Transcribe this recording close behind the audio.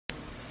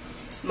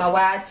My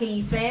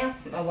YT fam,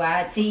 my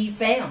YT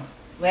fam.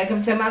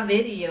 Welcome to my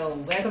video.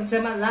 Welcome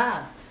to my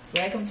live.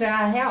 Welcome to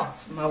our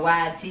house, my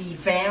YT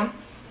fam.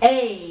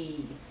 Hey,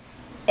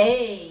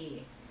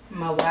 hey,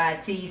 my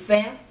YT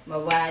fam, my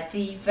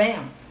YT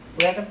fam.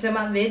 Welcome to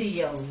my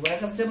video.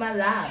 Welcome to my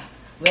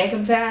live.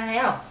 Welcome to our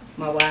house,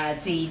 my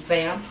YT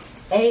fam.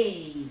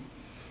 Hey,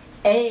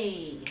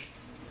 hey,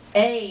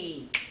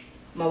 hey,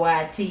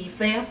 my YT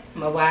fam,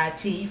 my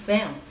YT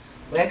fam.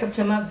 Welcome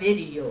to my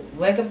video.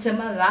 Welcome to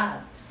my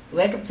live.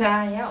 Welcome to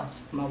our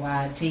house,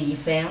 my YT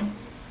fam.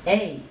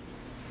 Hey,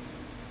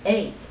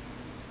 hey,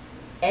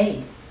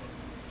 hey.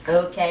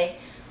 Okay,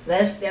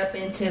 let's step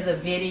into the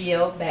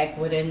video. Back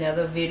with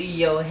another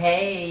video.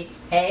 Hey,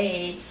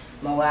 hey,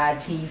 my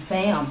YT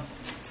fam.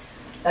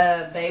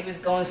 Baby's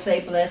gonna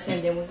say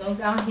blessing, then we're gonna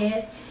go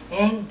ahead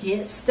and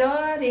get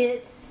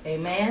started.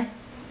 Amen.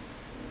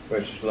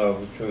 Precious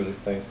Lord, we truly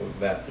thankful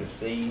about the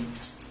seed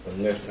for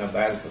nursing our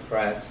body for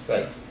Christ's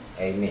sake.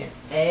 Amen.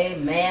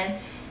 Amen.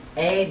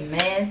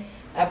 Amen.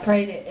 I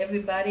pray that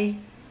everybody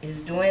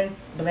is doing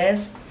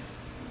blessed.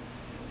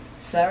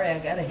 Sorry, I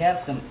gotta have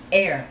some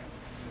air.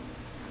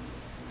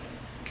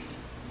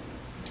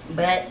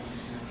 But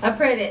I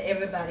pray that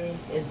everybody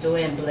is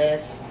doing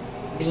blessed,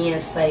 being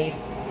safe.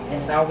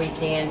 That's all we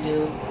can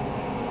do.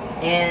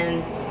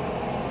 And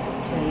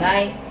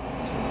tonight,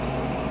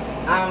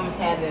 I'm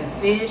having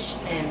fish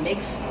and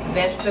mixed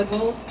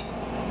vegetables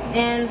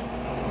and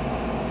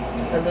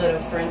a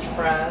little French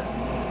fries.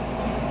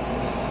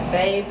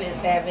 Babe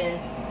is having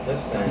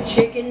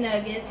chicken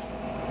nuggets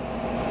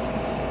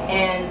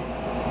and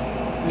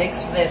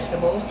mixed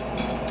vegetables.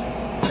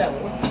 So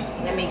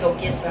let me go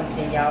get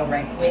something, y'all,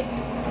 right quick.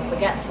 I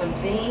forgot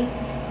something.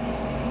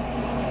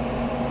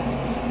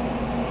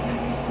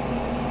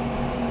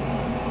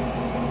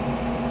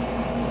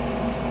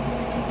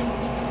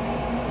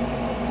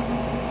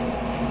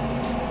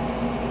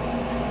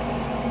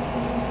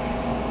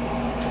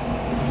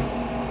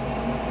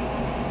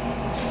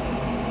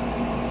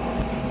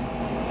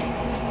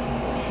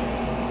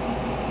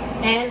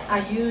 And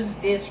I use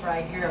this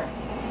right here,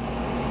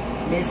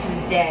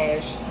 Mrs.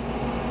 Dash.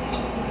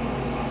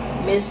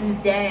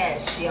 Mrs.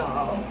 Dash,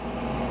 y'all.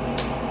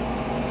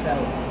 So,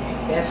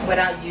 that's what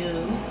I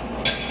use.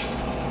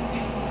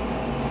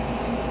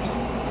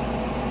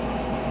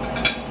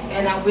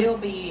 And I will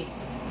be,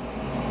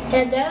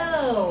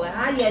 hello,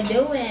 how you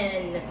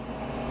doing?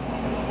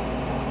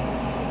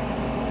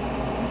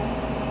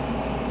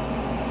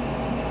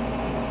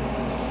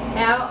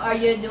 How are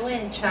you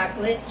doing,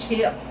 chocolate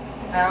chip?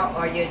 How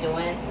are you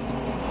doing?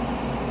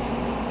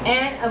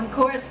 And of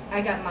course,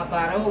 I got my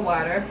bottle of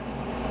water.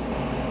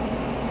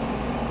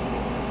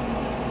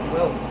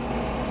 Whoa.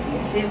 Let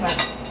me see if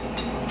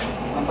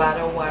my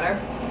bottle of water.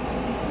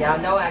 Y'all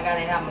know I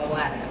gotta have my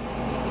water.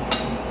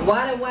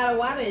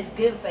 Water is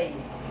good for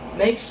you.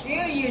 Make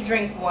sure you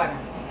drink water.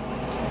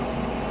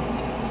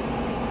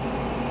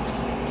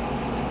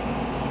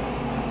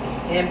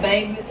 And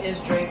baby is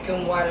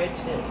drinking water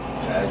too.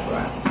 That's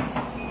right.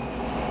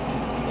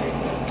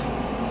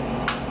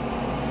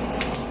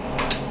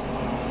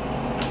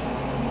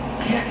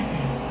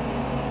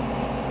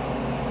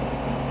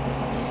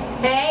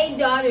 Hey,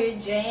 daughter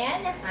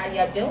Jan, how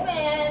you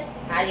doing?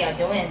 How you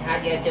doing? How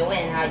you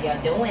doing? How you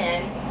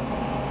doing?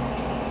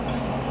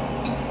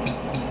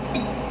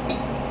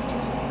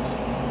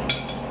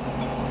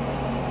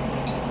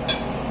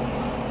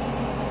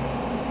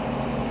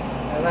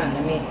 Hold on,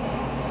 let me.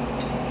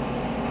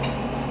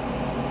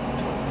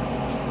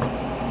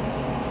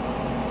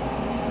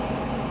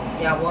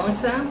 Y'all want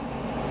some?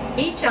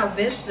 Eat your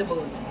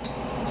vegetables.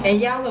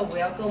 And y'all are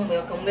welcome,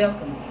 welcome,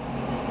 welcome.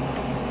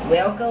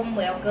 Welcome,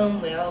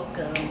 welcome,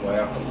 welcome.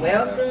 Welcome.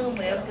 Welcome,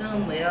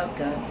 welcome,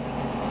 welcome.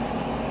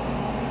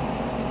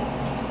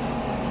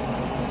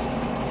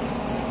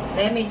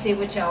 Let me see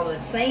what y'all are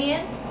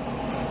saying.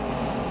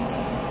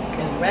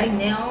 Because right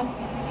now,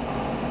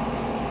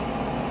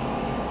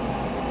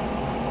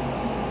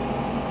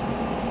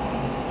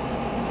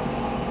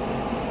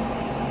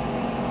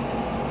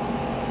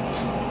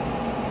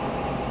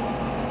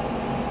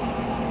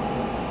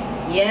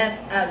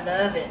 yes, I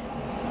love it.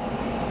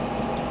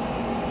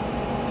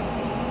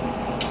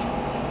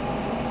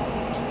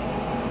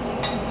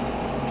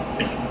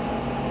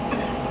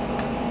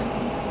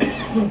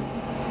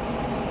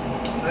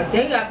 I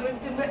think I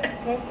put too much.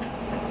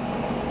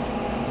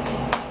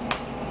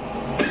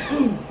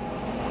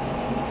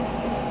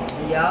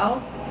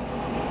 Y'all,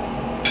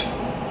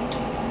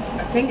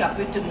 I think I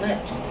put too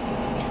much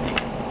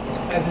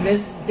of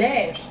Mrs.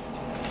 Dash.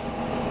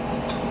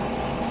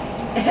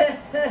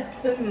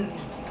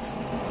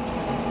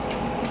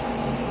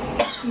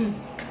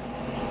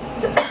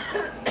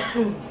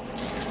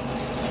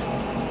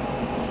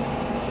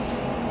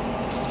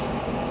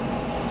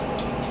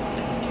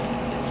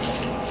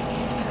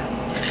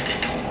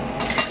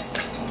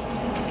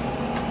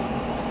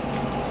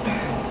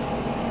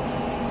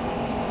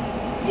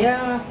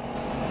 Yeah.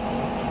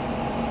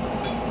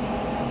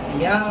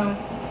 Yeah.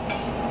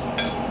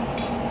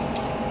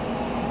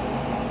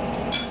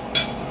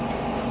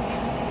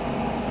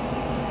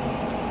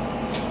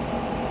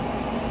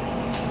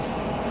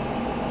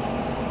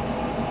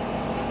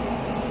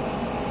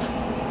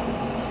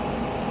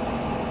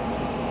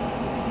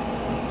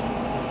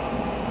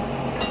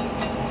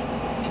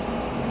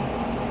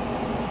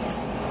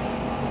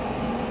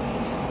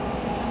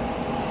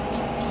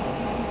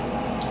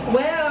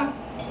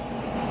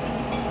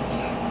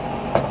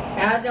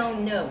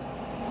 don't know.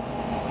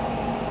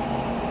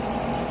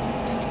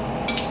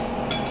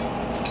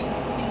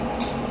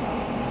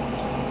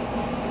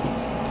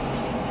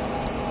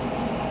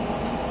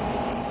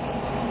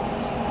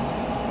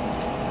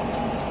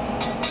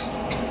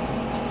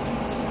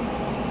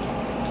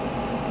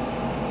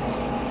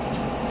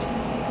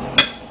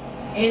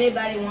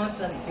 Anybody want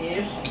some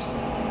fish?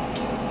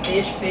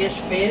 Fish, fish,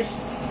 fish.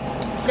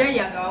 There you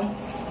go.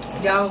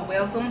 Y'all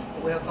welcome,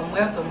 welcome,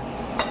 welcome.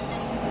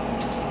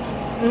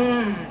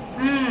 Mmm,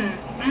 mmm,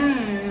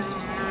 mmm.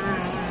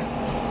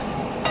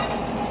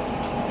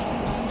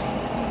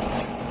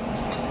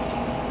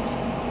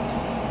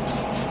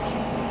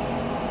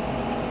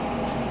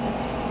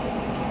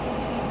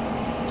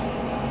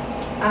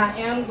 I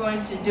am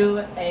going to do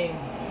a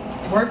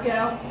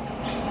workout.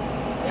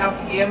 Y'all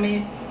forgive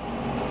me.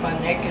 My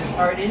neck is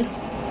hurting.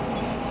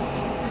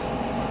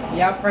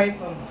 Y'all pray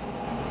for me.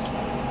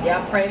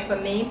 Y'all pray for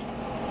me.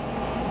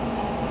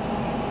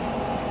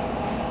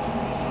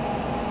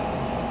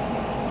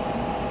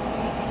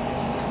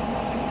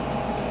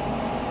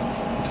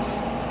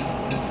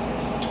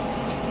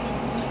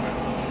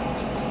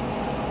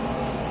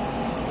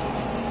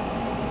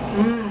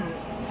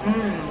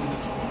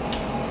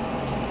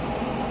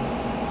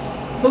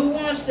 Who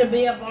wants to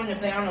be up on the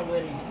panel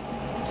with me?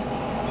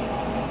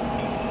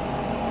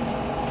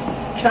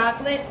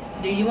 Chocolate,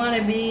 do you want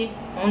to be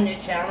on the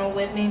channel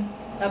with me?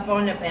 Up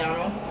on the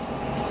panel?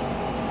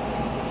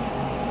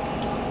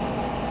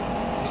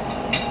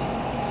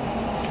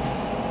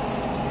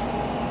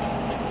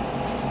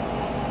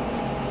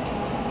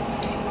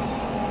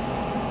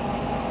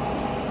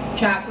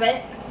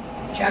 Chocolate,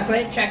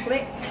 chocolate,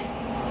 chocolate.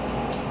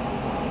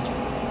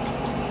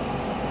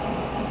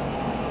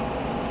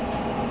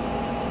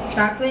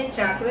 Chocolate,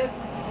 chocolate.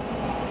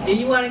 Do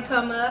you want to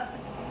come up?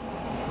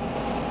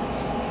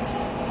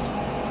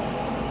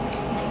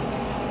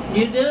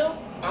 You do?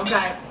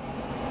 Okay.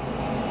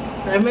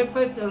 Let me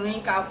put the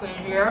link off in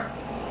here.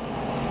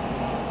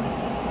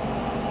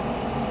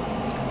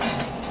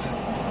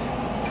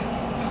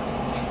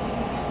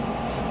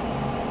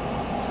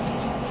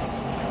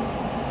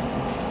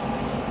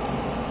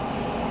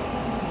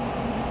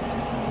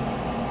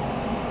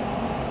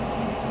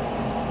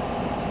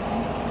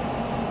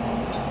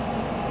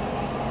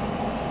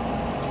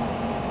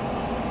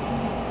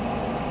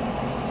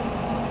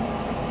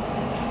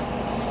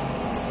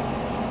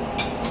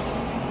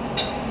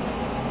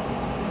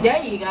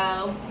 There you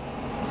go.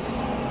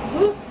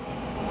 Woo.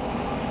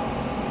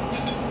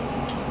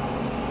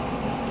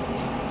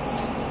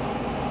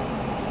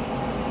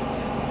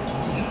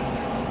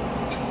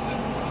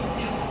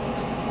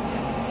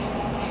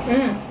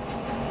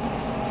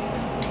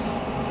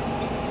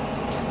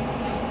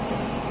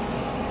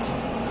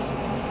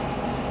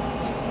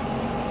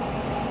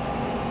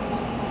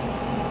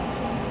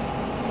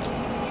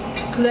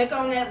 Click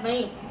on that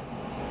link.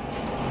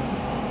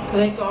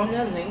 Click on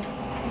that link.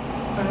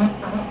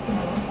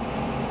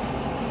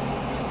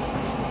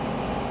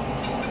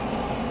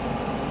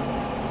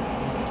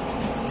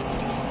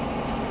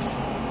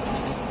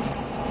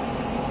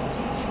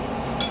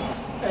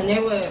 And they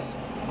will.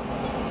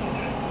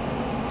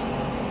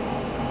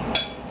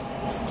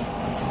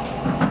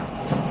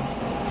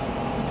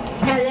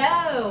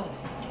 Hello.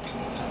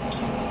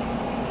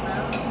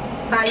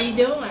 How you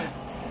doing?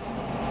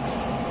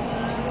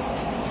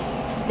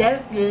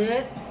 That's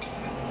good.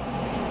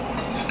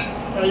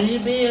 Are you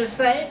being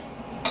safe?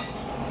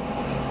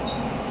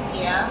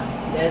 Yeah.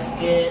 That's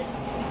good.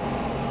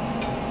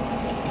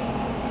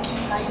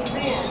 How you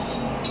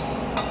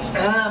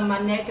been? My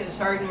neck is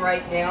hurting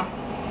right now.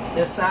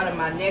 The side of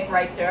my neck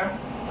right there.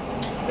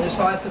 It's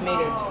hard for me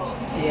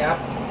to, yeah.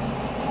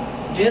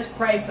 Just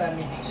pray for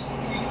me.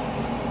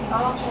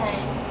 Okay.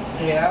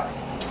 Yeah.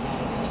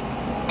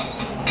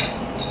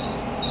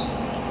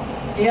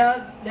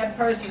 Yeah, that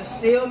person's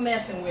still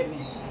messing with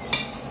me.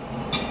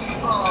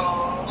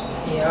 Oh.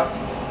 Yeah.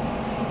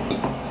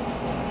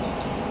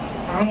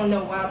 I don't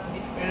know why,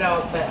 you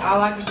know, but all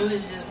I can do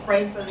is just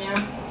pray for them.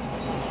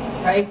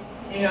 Pray,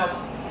 you know,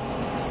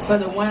 for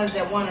the ones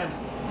that want to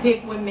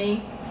pick with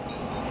me.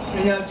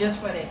 You know, just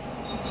for the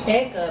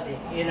heck of it,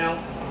 you know.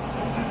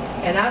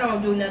 And I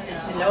don't do nothing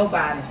to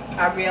nobody.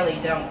 I really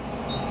don't.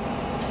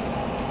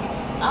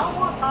 I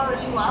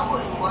wouldn't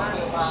worry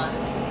about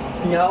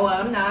it. No,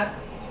 I'm not.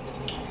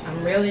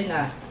 I'm really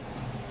not.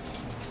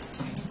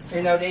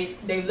 You know,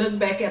 they look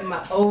back at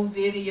my old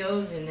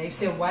videos and they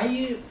said, why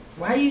you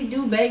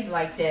do Babe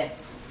like that?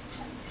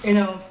 You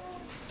know,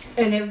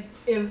 and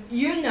if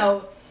you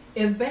know,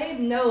 if Babe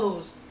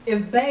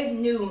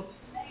knew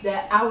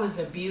that I was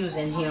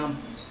abusing him,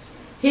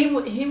 he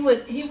wouldn't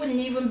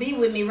even be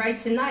with me right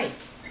tonight.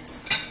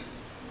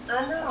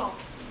 I know.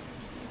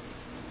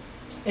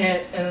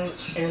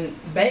 And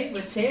Babe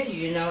would tell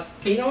you, you know,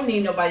 he don't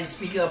need nobody to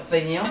speak up for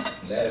him.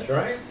 That's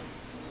right.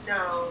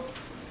 No.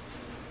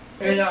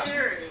 You know,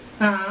 Sherry,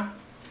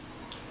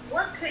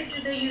 what picture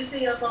do you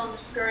see up on the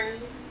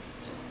screen?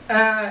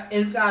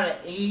 It's got an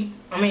E.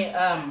 I mean,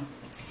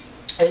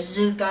 it's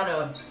just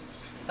got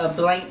a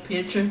blank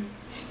picture.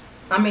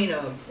 I mean,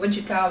 what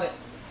you call it?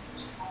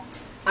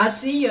 I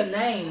see your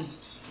name,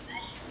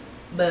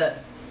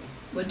 but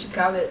what you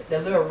call it? The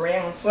little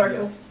round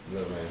circle? Yeah,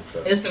 little round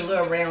circle. It's a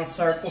little round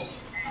circle.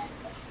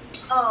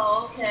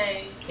 Oh,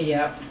 okay.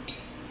 Yep.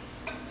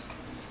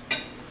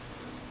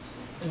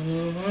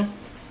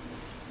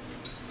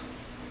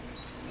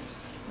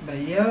 But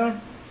yeah.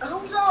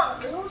 Who's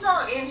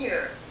all in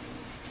here?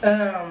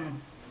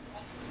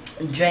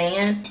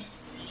 Jan,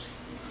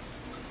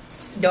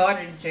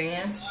 daughter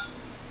Jan,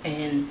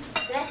 and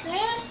That's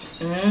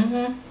it?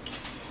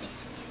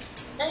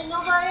 Ain't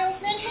nobody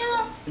else in here?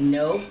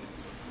 Nope.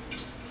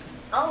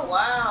 Oh,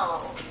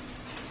 wow.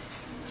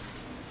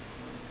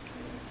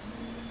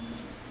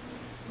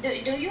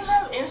 Do you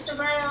have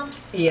Instagram?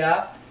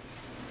 Yep.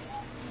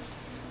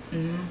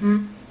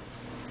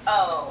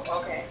 Oh,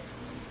 okay.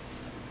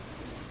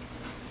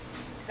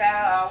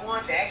 I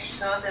wanted to ask you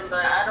something,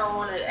 but I don't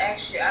want to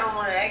ask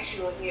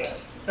you in here.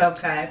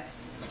 Okay.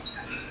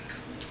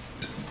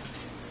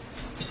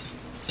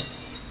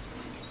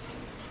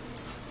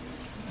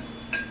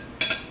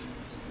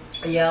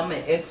 Yeah, I'm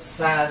gonna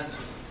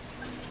exercise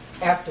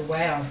after a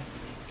while.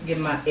 Get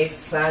my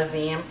exercise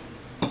in.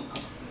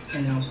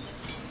 You know.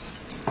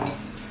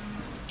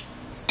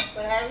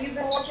 But have you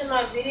been watching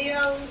my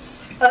videos?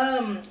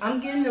 I'm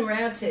getting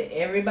around to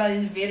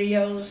everybody's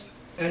videos.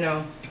 You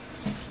know.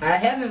 I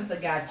haven't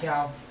forgot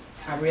y'all.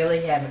 I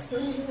really haven't.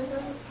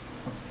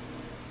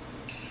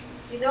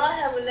 You know I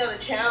have another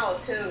channel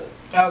too.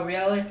 Oh,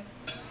 really?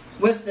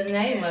 What's the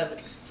name of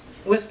it?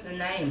 What's the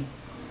name?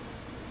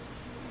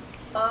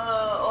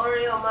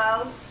 Oreo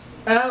Mouse.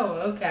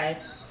 Oh, okay.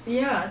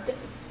 Yeah,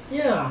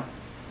 yeah.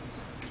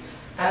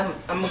 I'm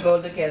gonna go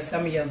look at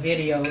some of your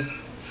videos.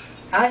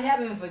 I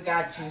haven't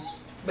forgot you,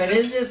 but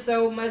it's just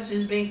so much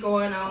has been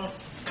going on,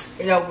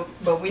 you know.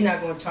 But we're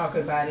not gonna talk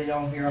about it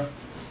on here,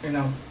 you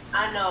know.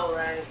 I know,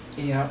 right?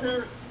 Yeah.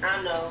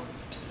 I know.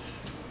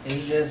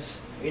 It's just,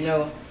 you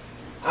know,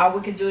 all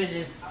we can do is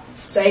just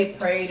stay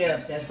prayed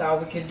up. That's all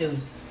we can do.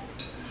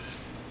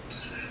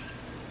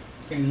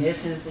 And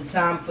this is the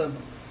time for,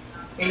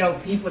 you know,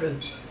 people to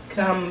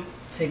come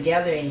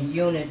together in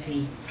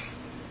unity.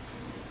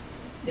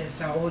 That's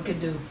all we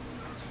could do.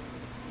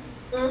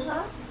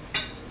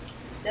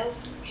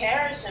 Those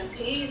carrots and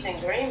peas and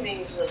green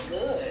beans look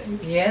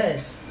good.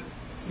 Yes,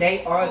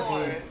 they are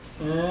good.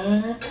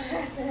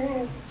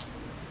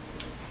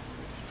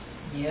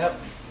 Yep.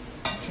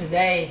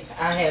 Today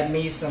I had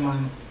me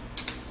some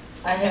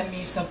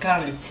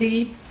kind of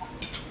tea,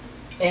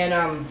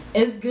 and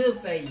it's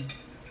good for you.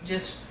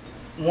 Just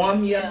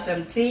warm you up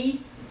some tea,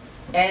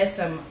 add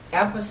some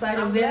apple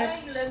cider I'm vinegar.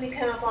 glad you let me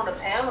come up on the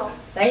panel.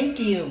 Thank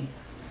you.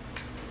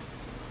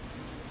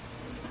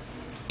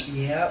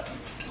 Yep.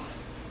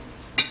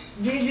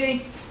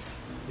 Gigi.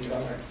 You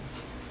alright?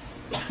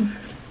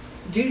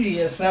 Gigi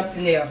is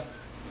something else.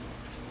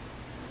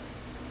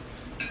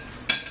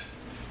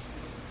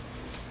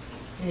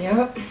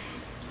 Yep.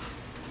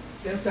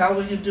 That's all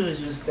we can do is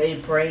just stay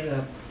prayed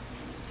up.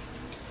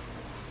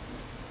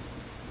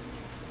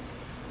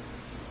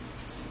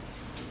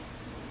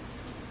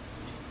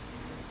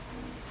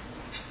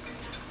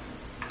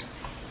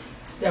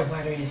 That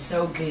water is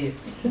so good.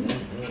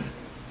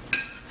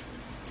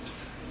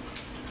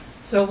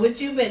 So what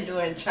you been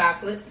doing,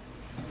 Chocolate?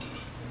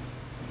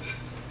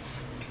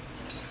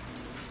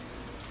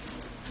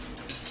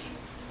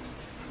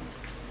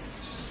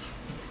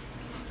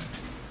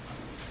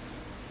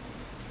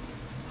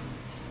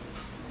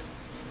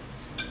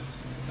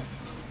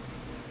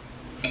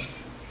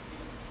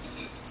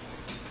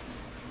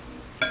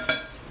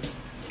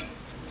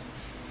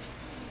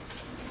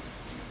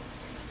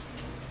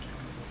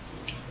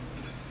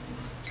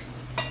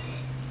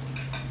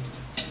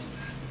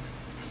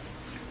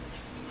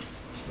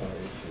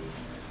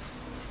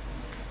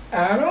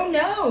 I don't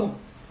know.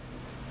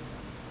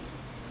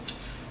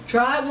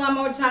 Try it one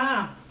more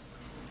time.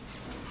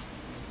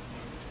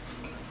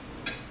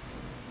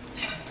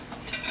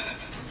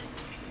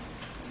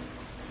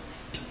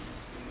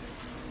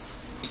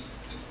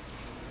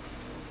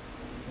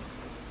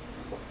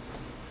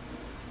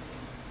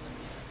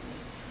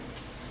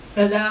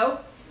 Hello?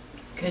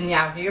 Can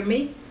y'all hear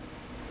me?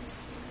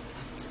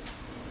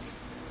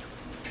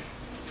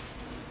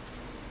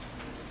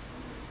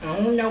 I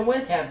don't know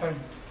what happened.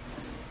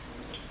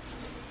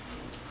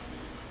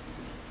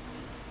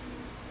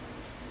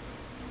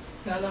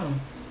 Hello.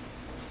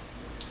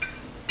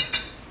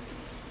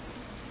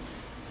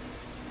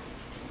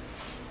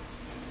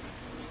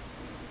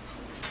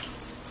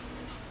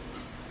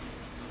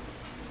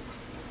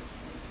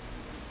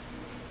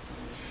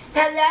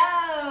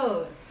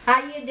 Hello.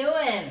 How you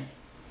doing?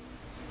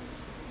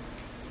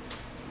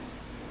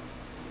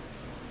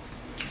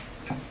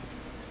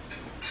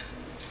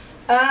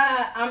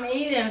 I'm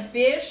eating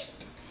fish.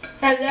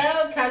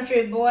 Hello,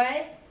 country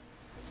boy.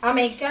 I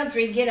mean,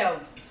 country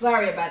ghetto.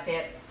 Sorry about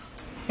that.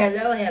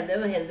 Hello,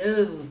 hello,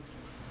 hello.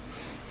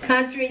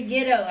 Country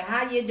ghetto,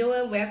 how you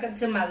doing? Welcome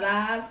to my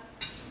live.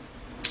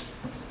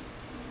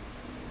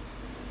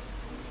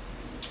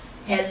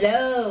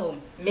 Hello,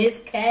 Miss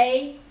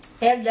K.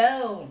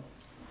 Hello.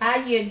 How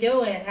you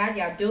doing? How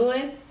y'all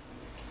doing?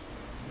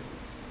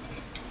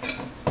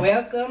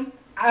 Welcome.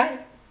 I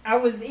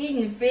was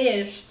eating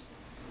fish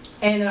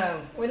and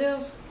what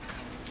else?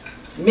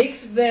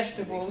 Mixed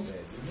vegetables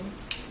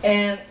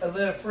and a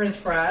little French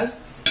fries.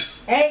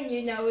 And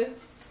you know it,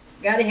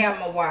 gotta have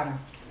my water.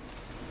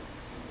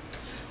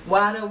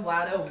 Water,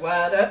 water,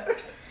 water.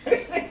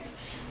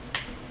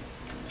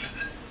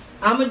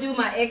 I'm gonna do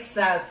my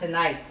exercise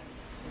tonight.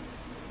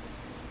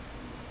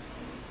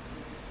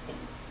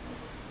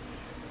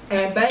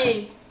 And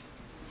babe,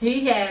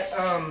 he had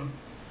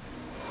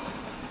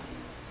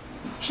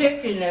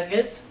chicken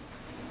nuggets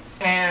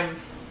and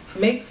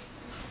mixed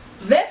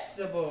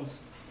vegetables.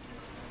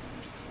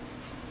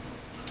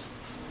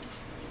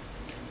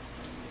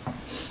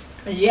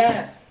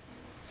 Yes.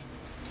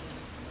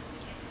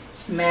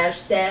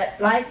 Smash that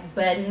like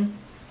button.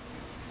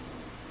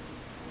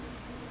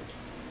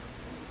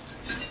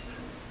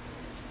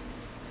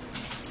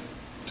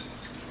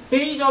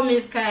 Here you go,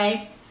 Miss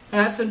Kay.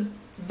 Have some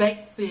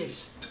baked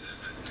fish.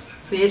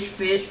 Fish,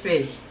 fish,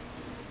 fish.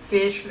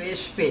 Fish,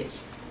 fish, fish.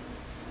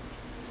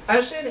 I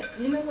should have,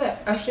 you know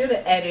what? I should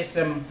have added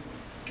some.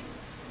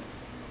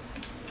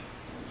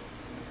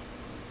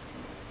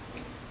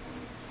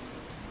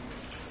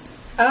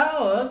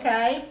 Oh,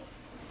 okay.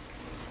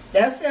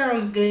 That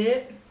sounds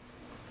good.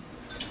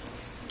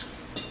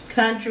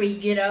 Country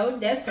ghetto.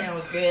 That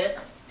sounds good.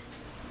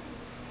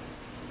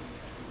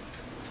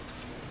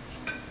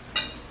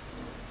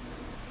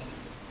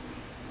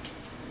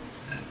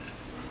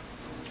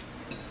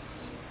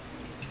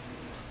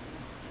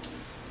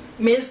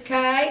 Miss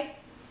Kay.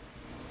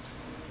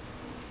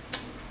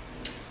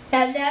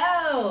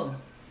 Hello.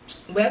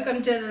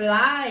 Welcome to the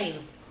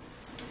live.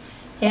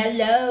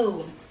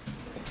 Hello.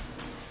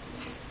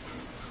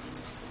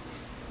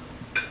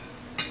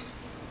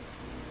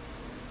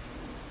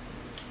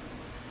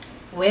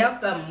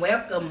 Welcome,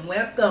 welcome,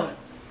 welcome.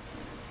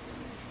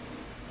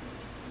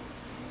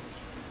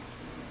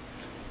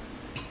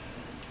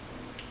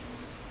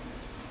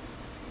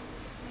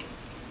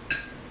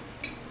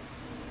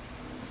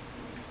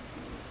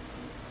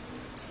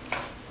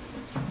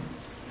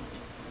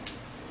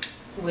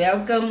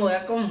 Welcome,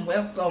 welcome,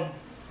 welcome.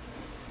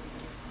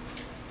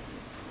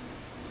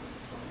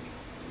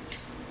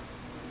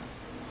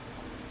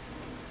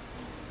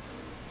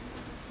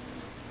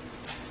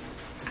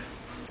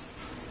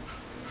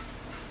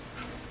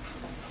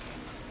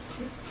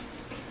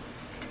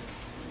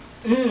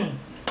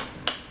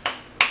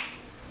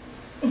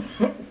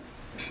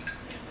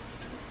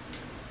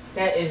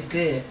 That is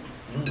good.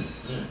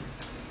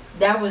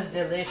 That was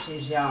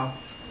delicious, y'all.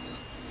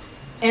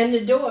 And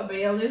the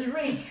doorbell is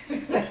ringing.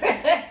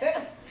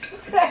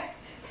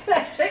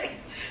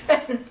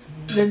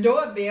 The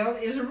doorbell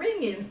is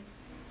ringing.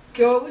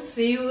 Go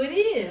see who it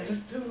is.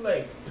 It's too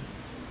late.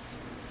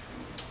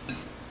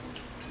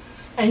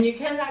 And you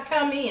cannot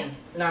come in.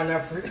 No,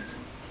 for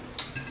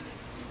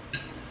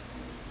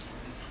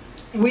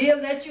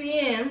we'll let you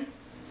in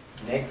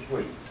Next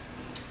week.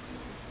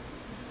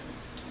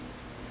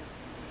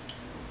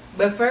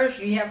 But first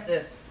you have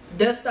to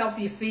dust off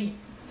your feet.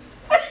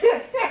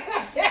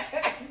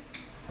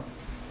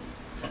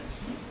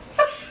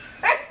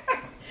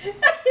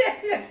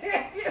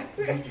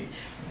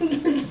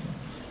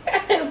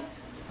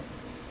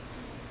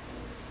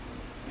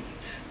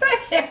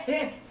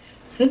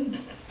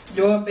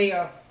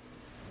 Doorbell.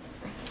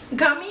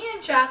 Come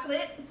in,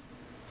 chocolate.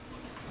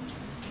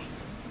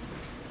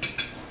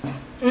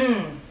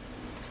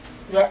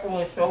 That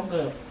was so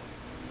good.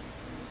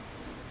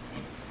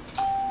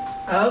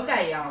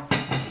 Okay, y'all.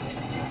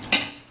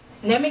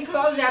 Let me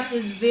close out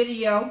this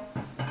video,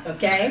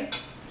 okay?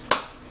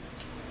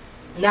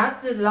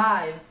 Not the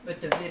live, but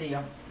the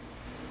video.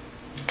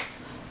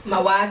 My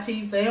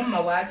YT fam,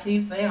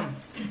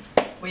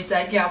 we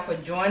thank y'all for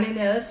joining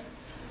us.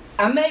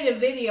 I made a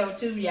video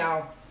too,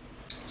 y'all,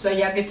 so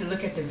y'all get to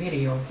look at the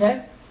video,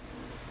 okay?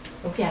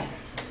 Okay.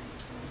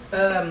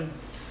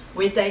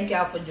 We thank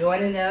y'all for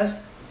joining us.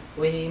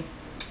 We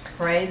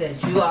pray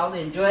that you all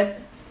enjoyed.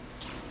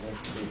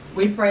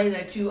 We pray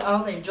that you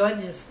all enjoyed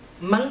this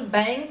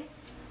mukbang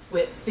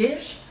with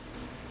fish.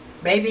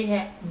 Babe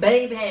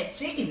had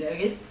chicken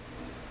nuggets.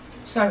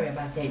 Sorry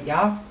about that,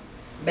 y'all.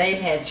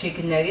 Babe had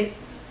chicken nuggets.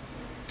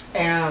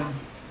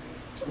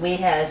 We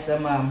had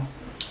some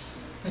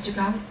what you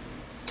call it?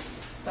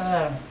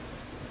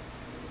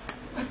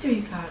 What do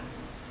you call it?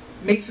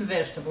 Mixed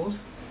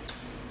vegetables.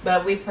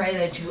 But we pray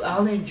that you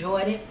all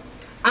enjoyed it.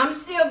 I'm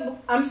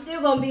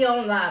still gonna be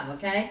on live,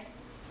 okay?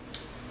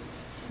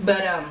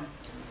 But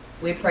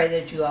we pray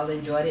that you all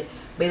enjoyed it.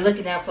 Be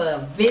looking out for a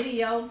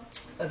video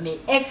of me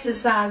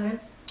exercising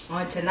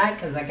on tonight,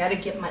 because I gotta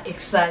get my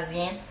exercise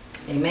in.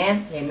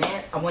 Amen.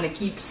 Amen. I want to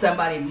keep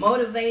somebody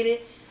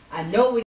motivated. I know we